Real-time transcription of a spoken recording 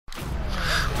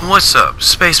What's up?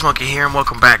 Space Monkey here, and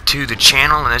welcome back to the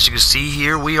channel. And as you can see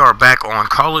here, we are back on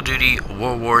Call of Duty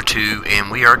World War II,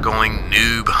 and we are going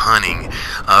noob hunting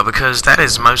because that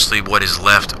is mostly what is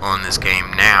left on this game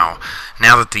now.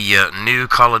 Now that the new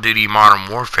Call of Duty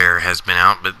Modern Warfare has been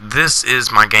out, but this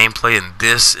is my gameplay, and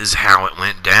this is how it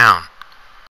went down.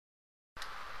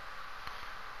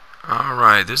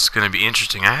 Alright, this is going to be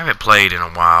interesting. I haven't played in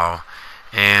a while,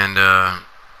 and I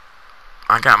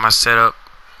got my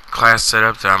class set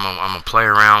up that I'm gonna play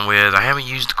around with. I haven't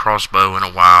used the crossbow in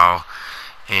a while,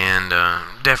 and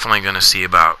definitely gonna see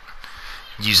about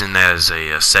using that as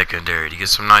a secondary to get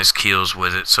some nice kills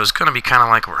with it. So it's gonna be kind of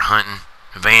like we're hunting,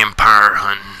 vampire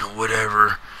hunting or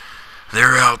whatever.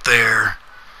 They're out there.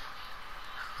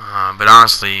 But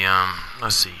honestly,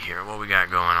 let's see here what we got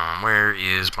going on. Where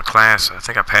is my class? I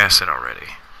think I passed it already.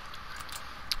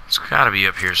 It's got to be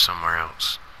up here somewhere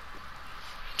else.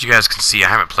 As you guys can see, I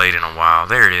haven't played in a while.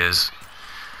 There it is.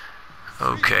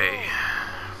 Okay.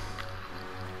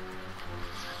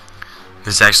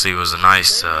 This actually was a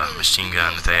nice machine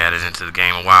gun that they added into the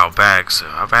game a while back, so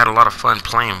I've had a lot of fun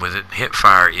playing with it.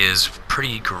 Hipfire is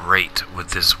pretty great with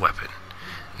this weapon.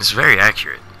 It's very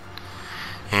accurate.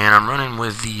 And I'm running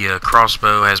with the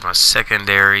crossbow as my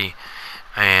secondary,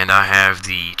 and I have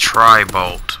the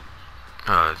tri-bolt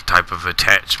type of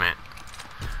attachment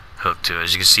hooked to it.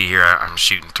 As you can see here, I'm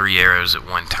shooting 3 arrows at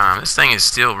one time. This thing is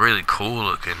still really cool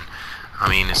looking. I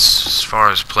mean, as far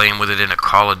as playing with it in a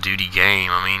Call of Duty game,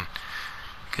 I mean,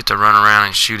 you get to run around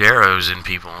and shoot arrows in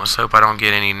people. Let's hope I don't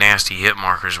get any nasty hit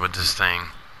markers with this thing.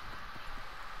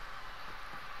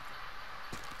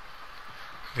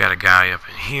 Got a guy up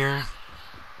in here.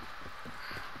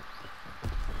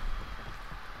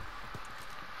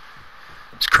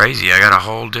 It's crazy. I got a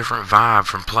whole different vibe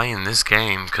from playing this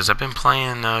game because I've been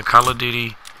playing Call of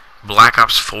Duty Black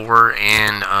Ops 4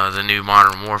 and the new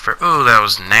Modern Warfare. Oh, that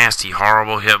was nasty,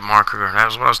 horrible hit marker. That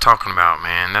was what I was talking about,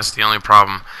 man. That's the only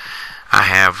problem I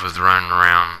have with running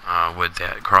around with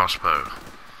that crossbow.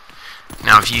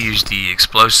 Now, if you use the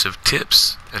explosive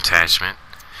tips attachment,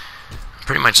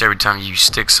 pretty much every time you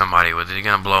stick somebody with it, you're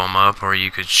going to blow them up, or you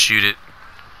could shoot it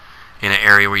in an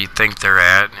area where you think they're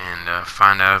at and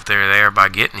find out if they're there by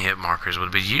getting hit markers with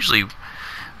it. But usually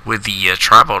with the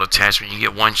tri-bolt attachment, you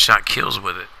get one-shot kills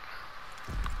with it.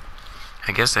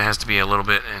 I guess there has to be a little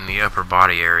bit in the upper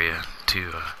body area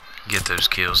to get those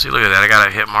kills. See, look at that. I got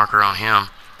a hit marker on him.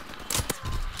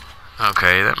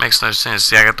 Okay, that makes no sense.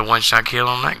 See, I got the one-shot kill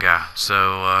on that guy. So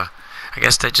I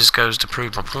guess that just goes to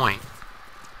prove my point.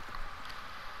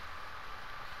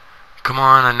 Come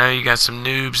on, I know you got some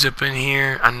noobs up in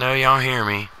here. I know y'all hear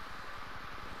me.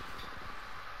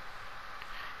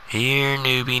 Here,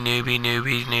 newbie, newbie,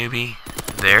 newbie, newbie.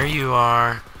 There you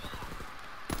are.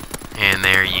 And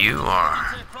there you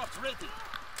are.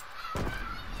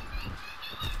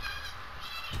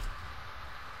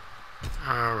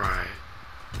 Alright.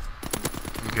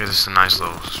 Get us a nice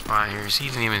little spot here. He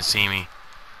didn't even see me.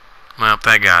 Well,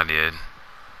 that guy did.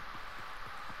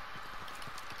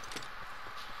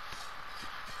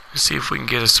 Let's see if we can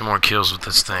get us some more kills with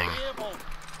this thing.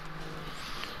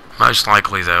 Most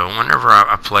likely, though, whenever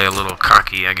I play a little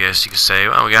cocky, I guess you could say,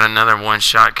 well, we got another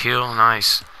one-shot kill.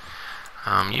 Nice.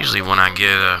 Usually when I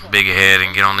get a big head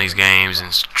and get on these games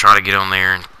and try to get on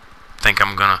there and think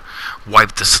I'm going to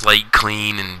wipe the slate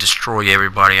clean and destroy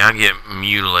everybody, I get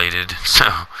mutilated. So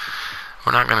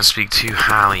we're not going to speak too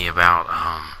highly about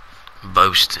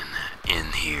boasting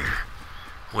in here.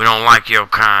 We don't like your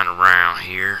kind around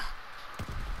here.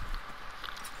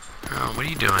 Oh, what are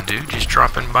you doing, dude? Just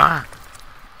dropping by?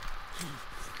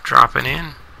 Dropping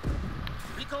in?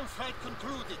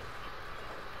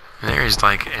 There is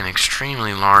like an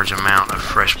extremely large amount of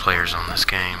fresh players on this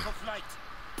game.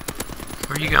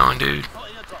 Where are you going, dude?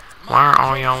 Why are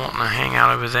all y'all wanting to hang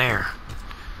out over there?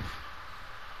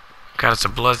 God, it's a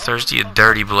bloodthirsty, a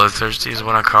dirty bloodthirsty is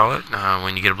what I call it.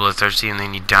 When you get a bloodthirsty and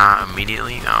then you die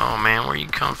immediately. Oh, man, where you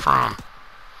come from?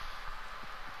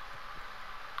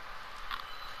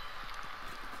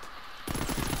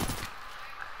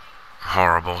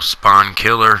 Horrible spawn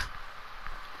killer.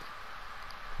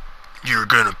 You're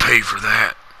gonna pay for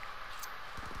that.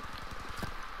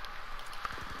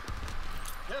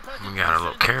 We got a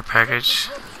little care package.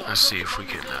 Let's see if we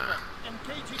can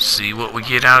see what we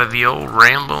get out of the old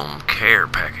Rambo care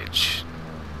package.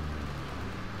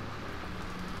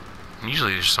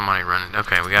 Usually there's somebody running.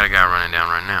 Okay, we got a guy running down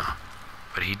right now,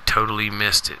 but he totally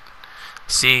missed it.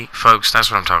 See, folks, that's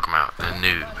what I'm talking about. A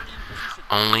noob.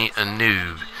 Only a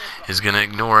noob is going to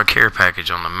ignore a care package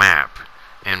on the map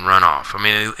and run off. I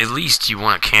mean, at least you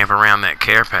want to camp around that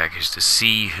care package to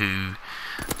see who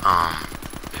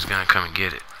is going to come and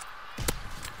get it.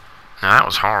 Now that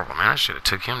was horrible, man. I should have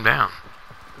took him down.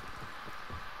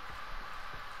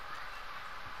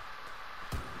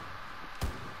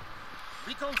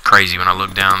 Crazy when I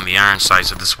look down the iron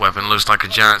sights of this weapon. It looks like a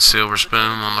giant silver spoon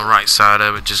on the right side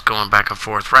of it, just going back and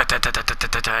forth. Right,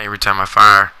 every time I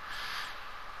fire.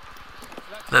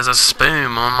 There's a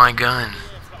spoon on my gun.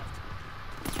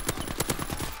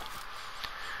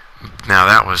 Now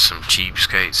that was some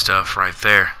cheapskate stuff right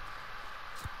there.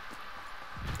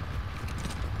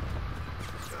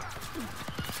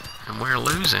 And we're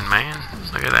losing, man.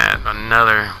 Look at that.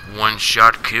 Another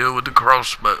one-shot kill with the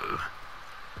crossbow.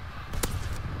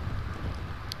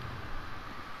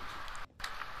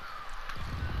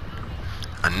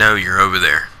 I know you're over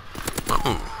there.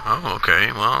 Oh,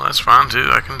 okay. Well, that's fine too.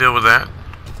 I can deal with that.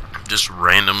 Just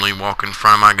randomly walk in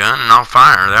front of my gun and I'll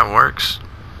fire. That works.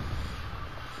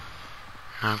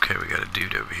 Okay, we got a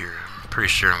dude over here. I'm pretty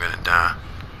sure I'm gonna die.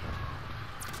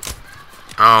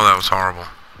 Oh, that was horrible.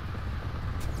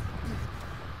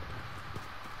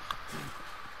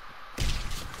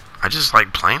 I just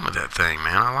like playing with that thing,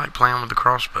 man. I like playing with the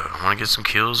crossbow. I want to get some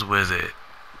kills with it.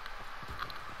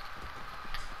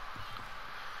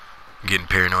 I'm getting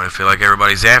paranoid. I feel like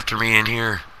everybody's after me in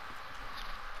here.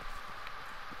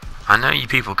 I know you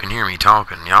people can hear me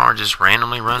talking. Y'all are just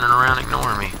randomly running around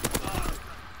ignoring me.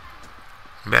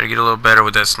 You better get a little better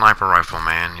with that sniper rifle,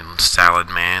 man. You salad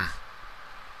man.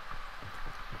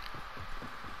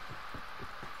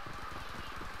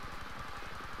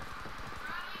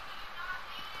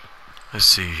 Let's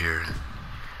see here.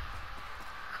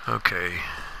 Okay.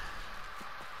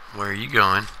 Where are you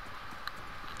going?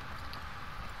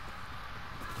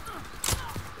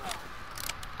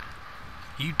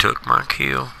 You took my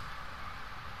kill.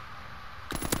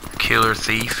 Killer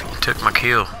thief. You took my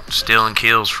kill. Stealing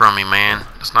kills from me, man.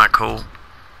 That's not cool.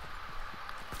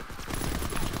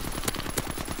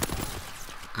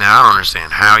 Now, I don't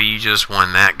understand how you just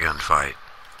won that gunfight.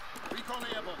 Recon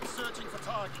airborne, searching for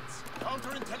targets.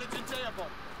 Counterintelligence airborne,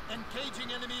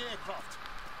 engaging enemy aircraft.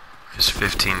 It's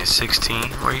 15 to 16.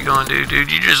 Where you going, dude?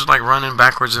 Dude, you just like running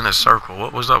backwards in a circle.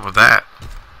 What was up with that?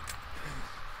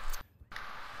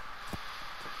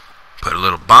 Put a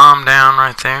little bomb down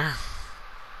right there.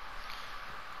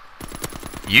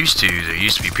 There used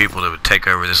to be people that would take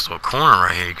over this little corner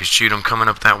right here. You could shoot them coming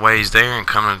up that ways there and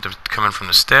coming from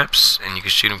the steps, and you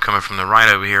could shoot them coming from the right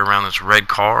over here around this red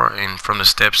car and from the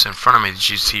steps in front of me that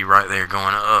you see right there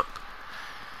going up.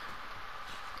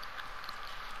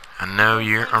 I know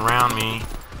you're around me.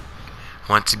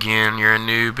 Once again, you're a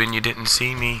noob and you didn't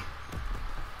see me.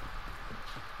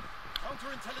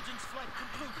 Counterintelligence flight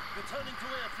complete. Returning to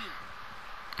airfield.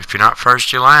 If you're not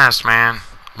first, you're last, man.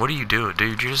 What are you doing,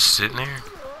 dude? You're just sitting there?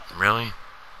 Really?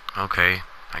 Okay.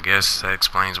 I guess that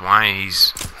explains why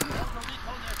he's...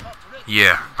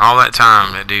 Yeah, all that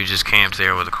time that dude just camped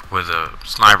there with a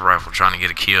sniper rifle trying to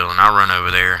get a kill, and I run over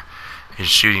there and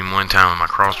shoot him one time with my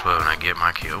crossbow and I get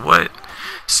my kill. What?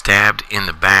 Stabbed in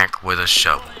the back with a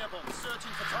shovel.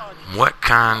 What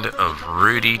kind of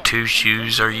Rudy Two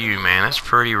Shoes are you, man? That's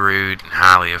pretty rude and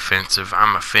highly offensive.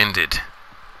 I'm offended.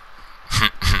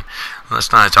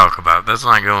 Let's not talk about, let's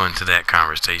not go into that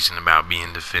conversation about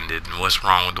being defended and what's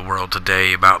wrong with the world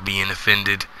today about being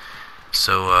offended.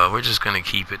 So we're just going to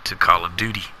keep it to Call of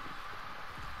Duty.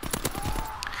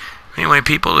 Anyway,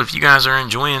 people, if you guys are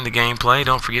enjoying the gameplay,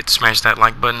 don't forget to smash that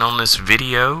like button on this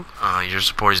video. Your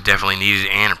support is definitely needed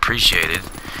and appreciated.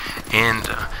 And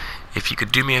if you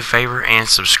could do me a favor and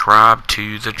subscribe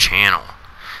to the channel.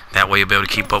 That way you'll be able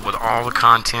to keep up with all the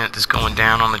content that's going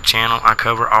down on the channel. I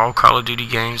cover all Call of Duty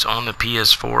games on the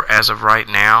PS4 as of right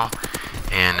now,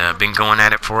 and been going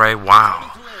at it for a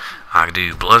while. I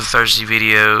do bloodthirsty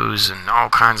videos and all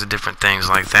kinds of different things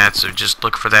like that, so just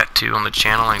look for that too on the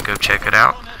channel and go check it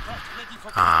out.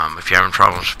 If you're having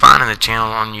problems finding the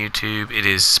channel on YouTube, it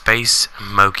is Space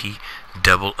Moki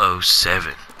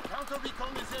 007.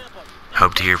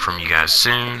 Hope to hear from you guys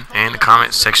soon, and the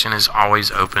comment section is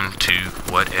always open to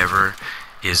whatever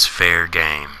is fair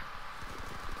game.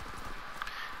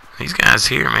 These guys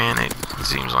here, man, it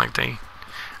seems like I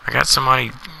got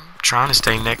somebody trying to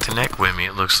stay neck to neck with me,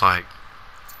 it looks like.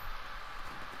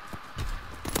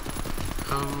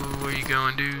 Oh, where you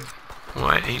going, dude?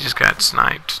 What? He just got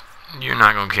sniped. You're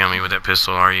not gonna kill me with that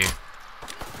pistol, are you?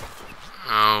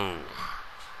 Oh.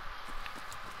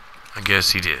 I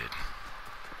guess he did.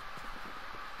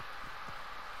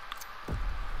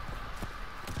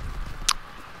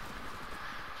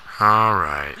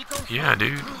 Alright. Yeah,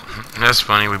 dude. That's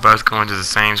funny. We both going to the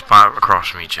same spot across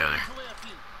from each other.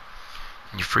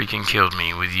 You freaking killed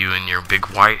me with you and your big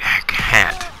white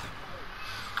hat.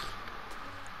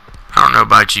 I don't know about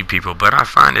about you people, but I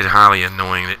find it highly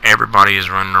annoying that everybody is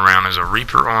running around as a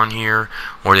Reaper on here,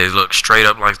 or they look straight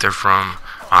up like they're from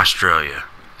Australia.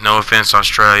 No offense,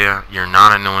 Australia, you're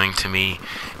not annoying to me.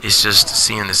 It's just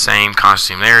seeing the same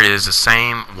costume. There it is, the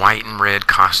same white and red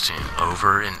costume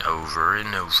over and over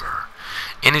and over.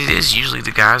 And it is usually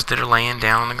the guys that are laying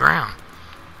down on the ground.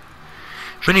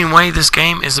 But anyway, this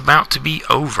game is about to be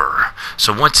over.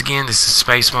 So once again, this is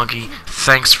Space Monkey.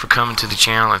 Thanks for coming to the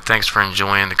channel and thanks for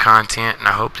enjoying the content. And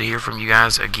I hope to hear from you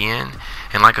guys again.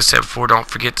 And like I said before, don't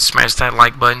forget to smash that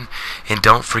like button. And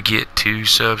don't forget to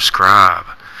subscribe.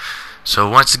 So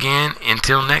once again,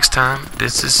 until next time,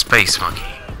 this is Space Monkey.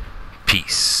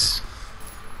 Peace.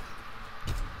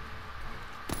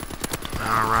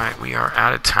 Alright, we are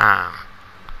out of time.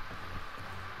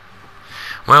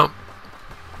 Well,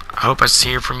 I hope I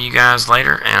hear from you guys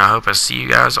later, and I hope I see you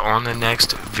guys on the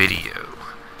next video.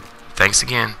 Thanks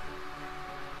again.